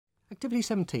Activity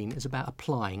 17 is about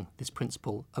applying this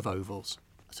principle of ovals.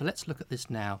 So let's look at this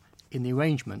now in the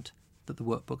arrangement that the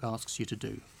workbook asks you to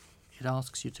do. It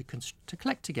asks you to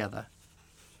collect together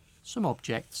some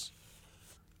objects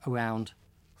around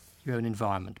your own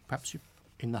environment, perhaps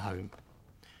in the home.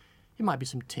 It might be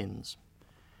some tins.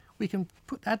 We can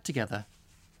add together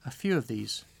a few of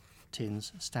these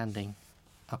tins standing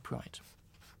upright.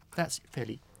 That's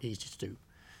fairly easy to do.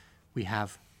 We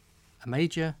have a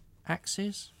major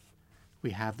axis,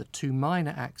 we have the two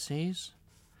minor axes,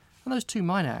 and those two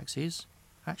minor axes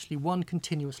are actually one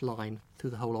continuous line through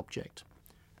the whole object.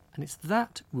 And it's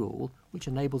that rule which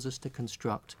enables us to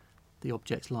construct the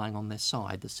objects lying on their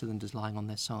side, the cylinders lying on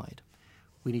their side.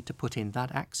 We need to put in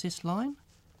that axis line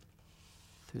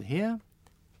through here.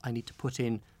 I need to put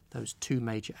in those two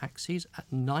major axes at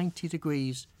 90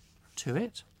 degrees to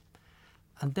it.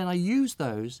 And then I use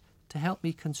those to help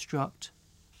me construct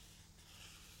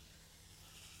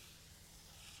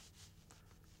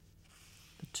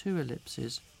the two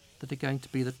ellipses that are going to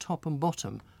be the top and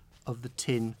bottom of the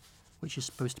tin which is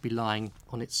supposed to be lying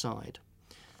on its side.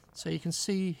 So you can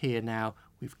see here now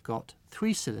we've got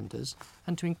three cylinders,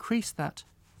 and to increase that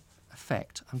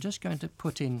effect I'm just going to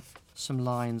put in some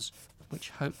lines which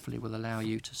hopefully will allow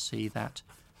you to see that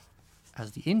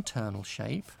as the internal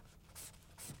shape,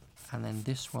 and then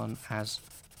this one as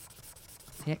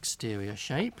the exterior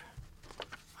shape.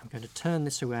 I'm going to turn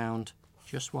this around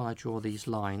just while I draw these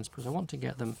lines because I want to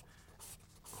get them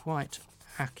quite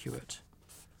accurate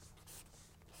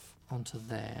onto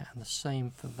there, and the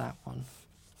same for that one.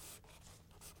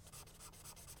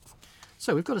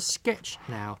 So we've got a sketch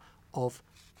now of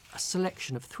a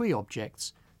selection of three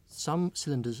objects, some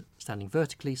cylinders standing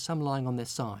vertically, some lying on their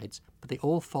sides, but they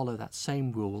all follow that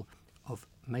same rule of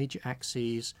major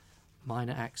axes,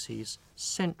 minor axes,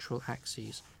 central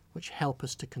axes, which help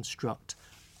us to construct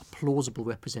a plausible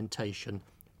representation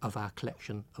of our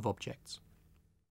collection of objects.